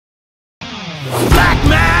Flack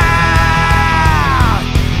math!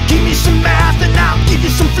 Give me some math and I'll give you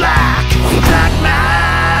some flack. Flack math!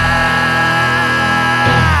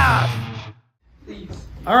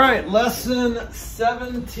 All right, lesson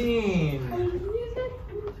 17.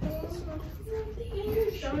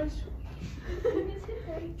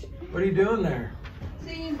 What are you doing there?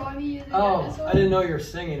 Singing Bobby. Oh, I didn't know you were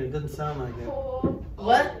singing. It didn't sound like it.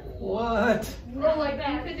 What? What? Bro, like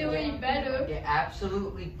you could do it better. Yeah,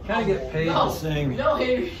 absolutely. Kind of get paid to sing. No,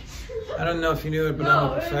 Henry. I don't know if you knew it, but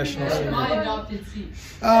I'm a professional singer. My adopted seat.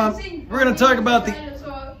 We're gonna talk about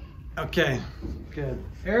the. Okay, good.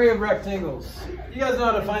 Area of rectangles. You guys know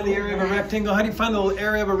how to find the area of a rectangle? How do you find the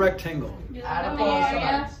area of a rectangle? Out of both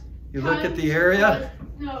sides. You look at the area.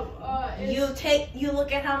 No, you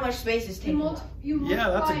look at how much space is taken up. Yeah,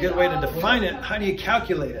 that's a good way to define it. How do you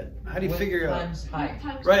calculate it? How do you figure it out? Times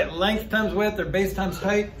height. Right, length times width or base times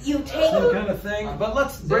height. You take Same kind of thing. But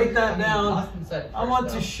let's break that down. I want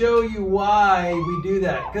to show you why we do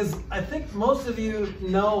that, because I think most of you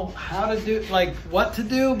know how to do, like what to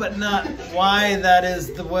do, but not why that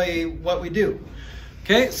is the way what we do.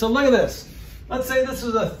 Okay, so look at this. Let's say this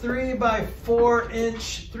is a 3 by 4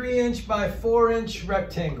 inch, 3 inch by 4 inch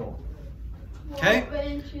rectangle.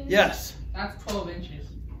 Okay? Yes. That's 12 inches.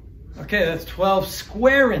 Okay, that's 12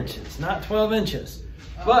 square inches, not 12 inches.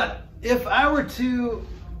 But if I were to,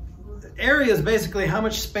 area is basically how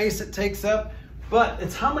much space it takes up, but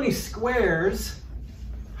it's how many squares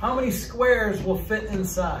will fit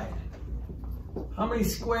inside. How many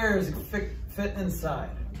squares fit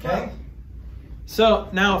inside, okay? So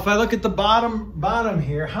now if I look at the bottom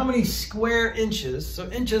here, how many square inches? So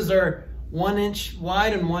inches are 1 inch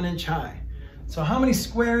wide and 1 inch high. So how many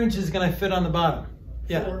square inches can I fit on the bottom?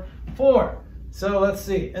 Yeah, 4. So let's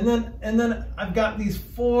see. And then I've got these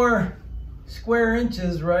 4 square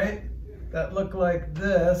inches, right? That look like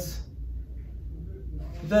this.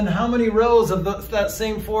 Then how many rows of that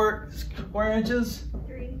same 4 square inches?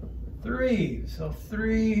 3. So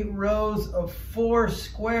 3 rows of 4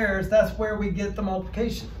 squares, that's where we get the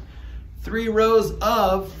multiplication. 3 rows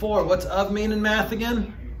of 4. What's of mean in math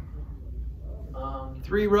again?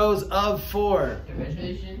 3 rows of 4.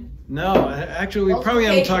 Division? No, actually we probably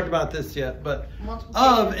haven't talked about this yet, but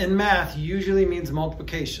of in math usually means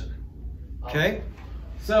multiplication. Okay?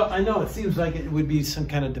 So I know it seems like it would be some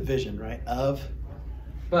kind of division, right? Of.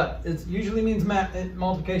 But it usually means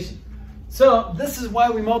multiplication. So this is why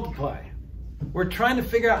we multiply. We're trying to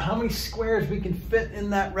figure out how many squares we can fit in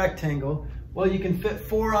that rectangle. Well, you can fit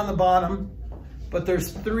 4 on the bottom, but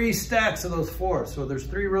there's 3 stacks of those 4. So there's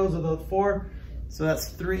 3 rows of those 4. So that's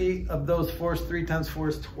 3 of those 4s. 3 times 4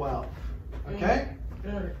 is 12. Okay?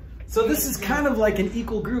 So this is kind of like an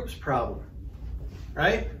equal groups problem,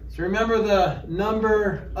 right? So remember the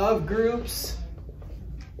number of groups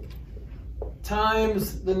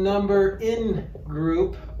times the number in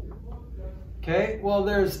group. Okay, well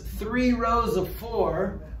there's 3 rows of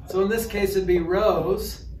 4. So in this case it'd be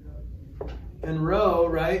rows and row,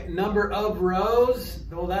 right? Number of rows,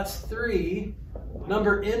 well that's 3.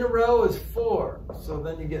 Number in a row is 4. So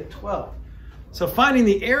then you get 12. So finding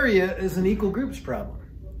the area is an equal groups problem.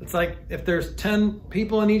 It's like if there's 10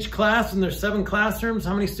 people in each class and there's 7 classrooms,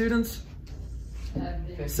 how many students?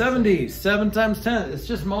 70. 7 times 10. It's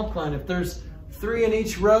just multiplying. If there's 3 in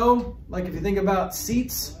each row, like if you think about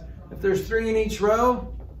seats, if there's 3 in each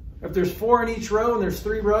row, if there's 4 in each row and there's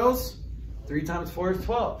 3 rows, 3 times 4 is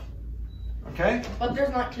 12. Okay? But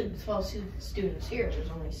there's not 12 students here. There's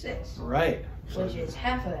only 6. Right. Which is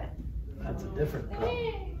half of that. That's a different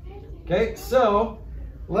problem. Okay, so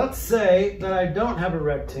let's say that I don't have a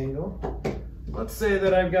rectangle. Let's say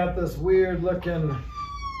that I've got this weird looking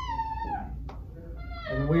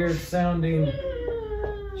and weird sounding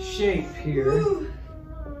shape here.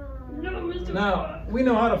 Now, we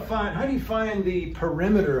know how to find, how do you find the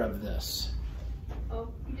perimeter of this?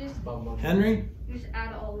 Oh, you just Henry? You just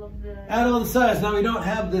add all of the... Add all the sides. Now we don't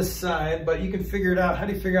have this side, but you can figure it out. How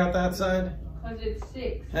do you figure out that side? Because it's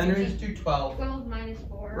 6. Henry? Just do 12. 12 minus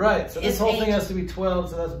 4. Right, so this It's whole 8. thing has to be 12,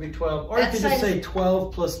 so that has to be 12. Or you That could just side say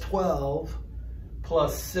 12 plus 12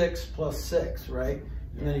 plus 6 plus 6, right?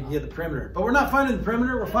 And then you can get the perimeter. But we're not finding the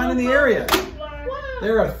perimeter, we're finding the area.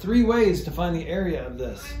 There are 3 ways to find the area of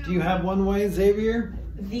this. Do you have one way, Xavier?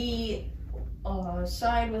 The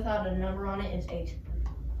side without a number on it is 8.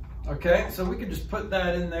 Okay, so we could just put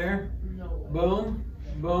that in there. No. Boom,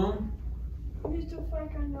 boom. Mr.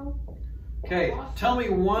 Flack, I know. Okay, tell me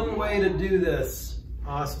one way to do this,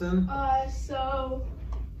 Austin. So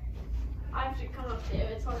I have to come up there.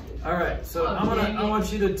 It's hard to. All right, so I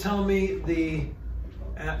want you to tell me the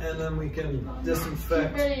and then we can Get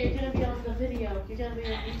disinfect. ready, you're gonna be on the video. You're gonna be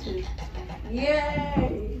on YouTube.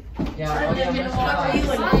 Yay! Yeah, I'm yeah, gonna let's watch you try. in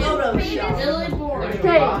Science famous Photoshop. billboard. There's a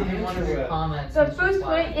Okay. lot in one of the comments. The and first stuff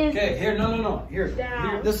way like is Okay, here, no. Here,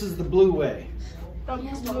 Down. this is the blue way.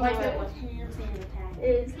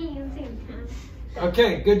 is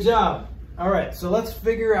Okay, good job. All right, so let's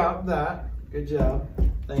figure out that. Good job.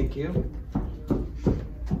 Thank you.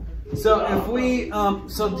 So if we,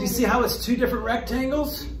 so do you see how it's two different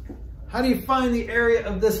rectangles? How do you find the area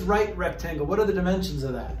of this right rectangle? What are the dimensions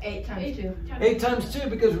of that? 8 times 2. 8 times 2,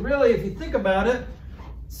 because really, if you think about it,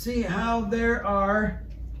 see how there are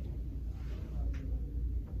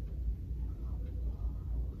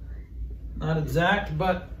not exact,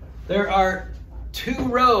 but there are 2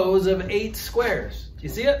 rows of 8 squares. Do you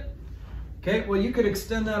see it? Okay, well, you could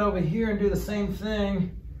extend that over here and do the same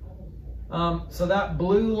thing. So that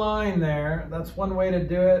blue line there, that's one way to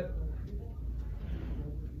do it.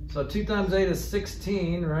 So 2 times 8 is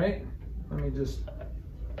 16, right? Let me just...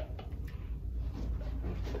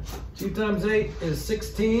 2 times 8 is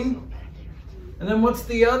 16. And then what's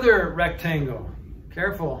the other rectangle?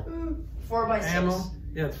 Careful. 4 by 6. Ammo.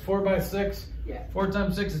 Yeah, it's 4 by 6. Yeah. 4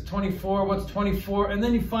 times 6 is 24. What's 24? And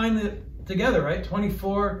then you find it together, right?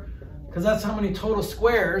 24, because that's how many total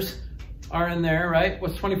squares are in there, right?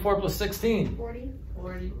 What's 24 plus 16? 40.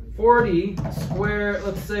 40 square,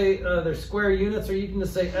 let's say they're square units, or you can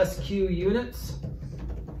just say SQ units.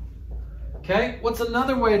 Okay, what's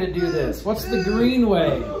another way to do this? What's the green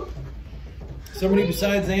way? Somebody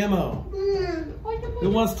besides Ammo. Who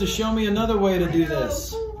wants to show me another way to do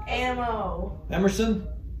this? Ammo. Emerson?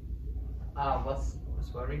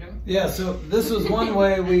 what are we doing? Yeah, so this was one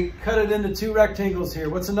way. We cut it into 2 rectangles here.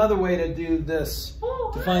 What's another way to do this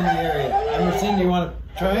to find the area? Emerson, do you want to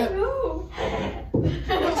try it?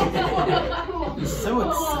 He's so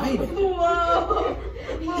excited. Whoa!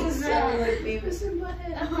 He's sounding like Beavis and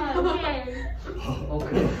Butthead.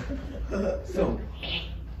 Okay. So,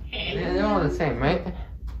 they're all the same, right?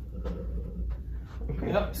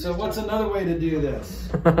 Yep, so what's another way to do this?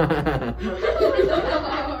 You're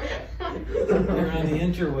on the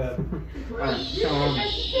interweb.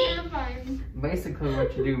 Basically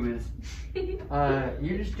what you do is,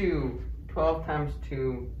 you just do 12 times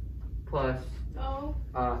 2 plus,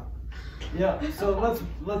 Yeah, so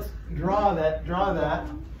let's draw that.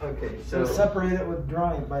 okay, So so, separate it with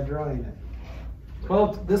by drawing it.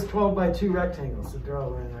 12 by 2 rectangles, so draw a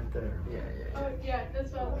line right there. yeah. Oh, yeah,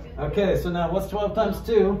 that's all. Okay, so now what's 12 times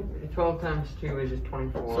 2? 12 times 2 is just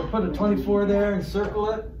 24. So put a 24 there and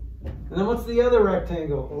circle it. And then what's the other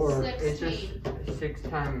rectangle? Or It's just 6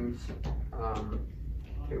 times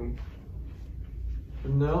 2.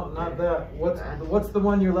 no, not that. What's the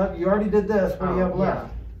one you're left? You already did this. What do you have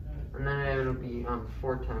left? And then it'll be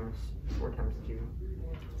 4 times 2.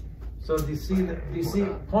 So do you see that? Do you see?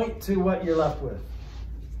 Point to what you're left with.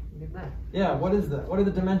 Look at that. Yeah. What is that? What are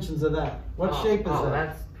the dimensions of that? What shape is that?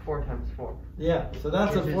 That's 4 times 4. Yeah. So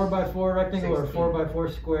that's a Which is 4 by 4 rectangle or 16. 4 by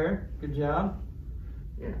 4 square. Good job.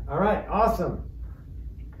 Yeah. All right. Awesome.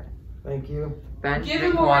 Okay. Thank you. Ben, Give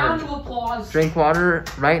drink him a water. round of applause. Drink water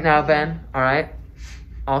right now, Ben. All right.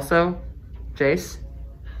 Also, Jace,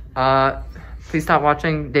 please stop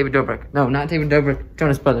watching David Dobrik. No, not David Dobrik.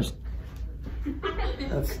 Jonas Brothers.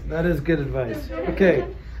 That is good advice. Okay.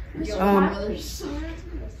 Brothers.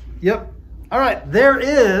 Yep. All right. There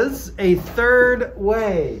is a third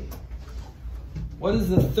way. What is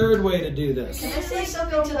the third way to do this? Can I say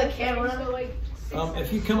something to the camera? So, like,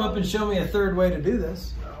 If you come up and show me a third way to do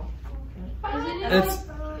this.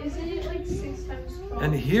 isn't it like 6 times 12?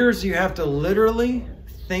 And here's, you have to literally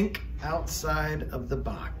think outside of the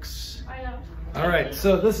box. I know. All right,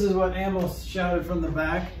 so this is what Amos shouted from the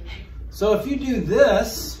back. So if you do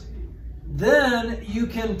this, then you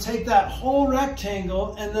can take that whole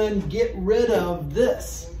rectangle and then get rid of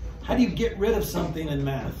this. How do you get rid of something in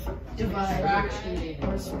math? Divide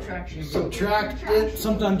or subtraction. Subtract it.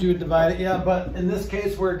 Sometimes you would divide it, yeah, but in this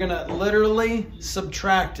case, we're gonna literally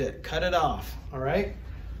subtract it, cut it off, all right?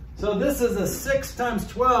 So this is a 6 times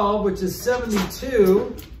 12, which is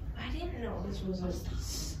 72. I didn't know this was a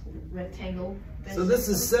rectangle. So this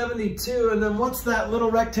is 72, and then what's that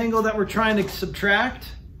little rectangle that we're trying to subtract?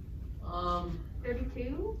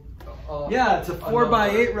 32? Yeah, it's a 4 by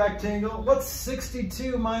 8 rectangle. What's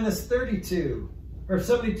 62 minus 32? Or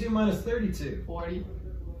 72 minus 32? 40.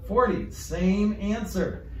 40, same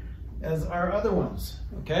answer as our other ones,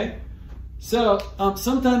 okay? So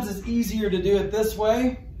sometimes it's easier to do it this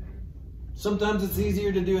way. Sometimes it's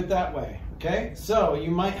easier to do it that way, okay? So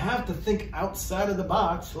you might have to think outside of the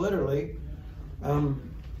box, literally.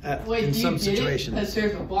 in some situation. Because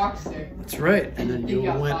there's a box there. That's right. And then you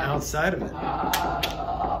got went five. outside of it.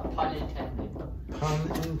 Pun intended.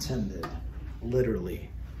 Pun intended. Literally.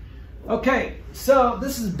 Okay, so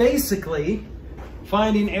this is basically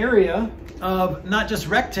finding area of not just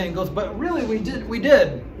rectangles, but really we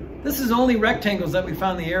did. This is only rectangles that we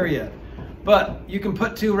found the area. But you can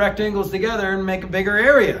put two rectangles together and make a bigger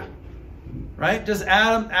area. Right? Just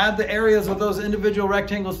add the areas of those individual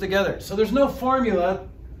rectangles together. So there's no formula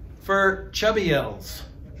for chubby L's,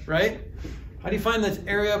 right? How do you find the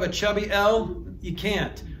area of a chubby L? You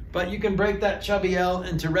can't. But you can break that chubby L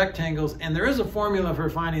into rectangles, and there is a formula for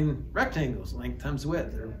finding rectangles, length times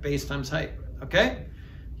width, or base times height, okay?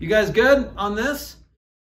 You guys good on this?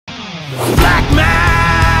 Flack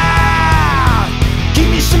math! Give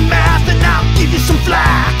me some math and I'll give you some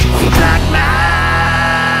flack. Flack math!